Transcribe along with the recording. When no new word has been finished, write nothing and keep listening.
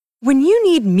When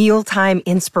you need mealtime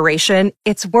inspiration,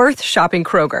 it's worth shopping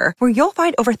Kroger, where you'll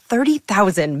find over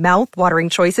 30,000 mouth-watering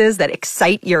choices that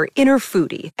excite your inner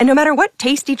foodie. And no matter what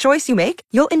tasty choice you make,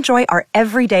 you'll enjoy our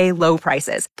everyday low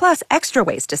prices, plus extra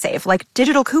ways to save, like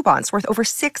digital coupons worth over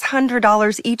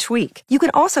 $600 each week. You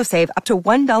can also save up to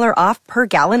 $1 off per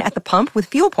gallon at the pump with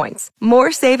fuel points.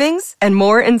 More savings and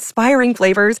more inspiring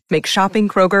flavors make shopping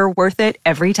Kroger worth it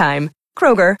every time.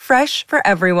 Kroger, fresh for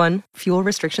everyone. Fuel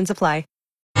restrictions apply.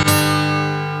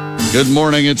 Good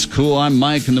morning. It's cool. I'm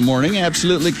Mike in the morning.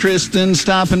 Absolutely Kristen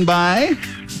stopping by.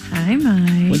 Hi,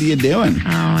 Mike. What are you doing?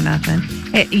 Oh, nothing.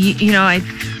 Hey, I've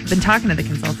been talking to the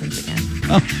consultants again.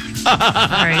 Oh.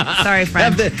 Sorry,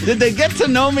 friend. Did they get to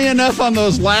know me enough on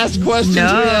those last questions we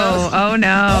asked? Oh,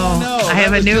 no. I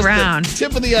have a new round.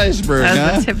 Tip of the iceberg,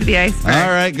 That was the tip of the iceberg. All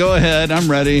right, go ahead. I'm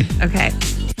ready. Okay.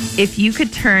 If you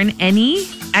could turn any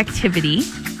activity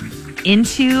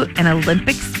into an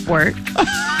Olympic sport,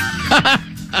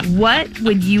 what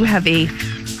would you have a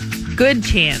good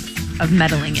chance of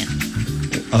medaling in?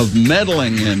 Of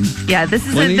meddling in? Yeah, this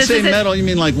is When you say medal, you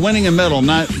mean like winning a medal,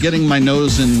 not getting my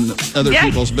nose in other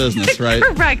people's business, right?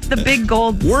 Correct. The big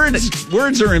gold.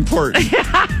 Words are important.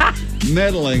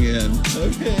 Meddling in.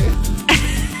 Okay.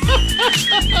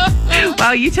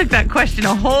 Wow, you took that question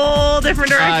a whole different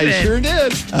direction.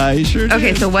 I sure did.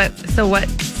 Okay, so what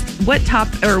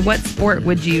sport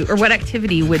would you, or what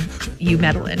activity would you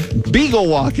medal in? Beagle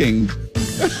walking.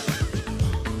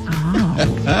 Oh,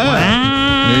 wow.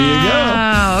 There you go.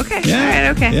 Oh, okay. Yeah. All right,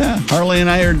 okay. Yeah. Harley and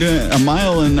I are doing a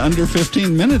mile in under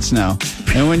 15 minutes now.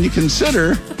 And when you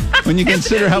consider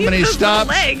how many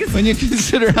stops,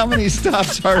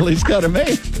 Harley's got to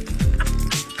make,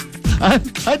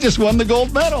 I just won the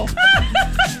gold medal.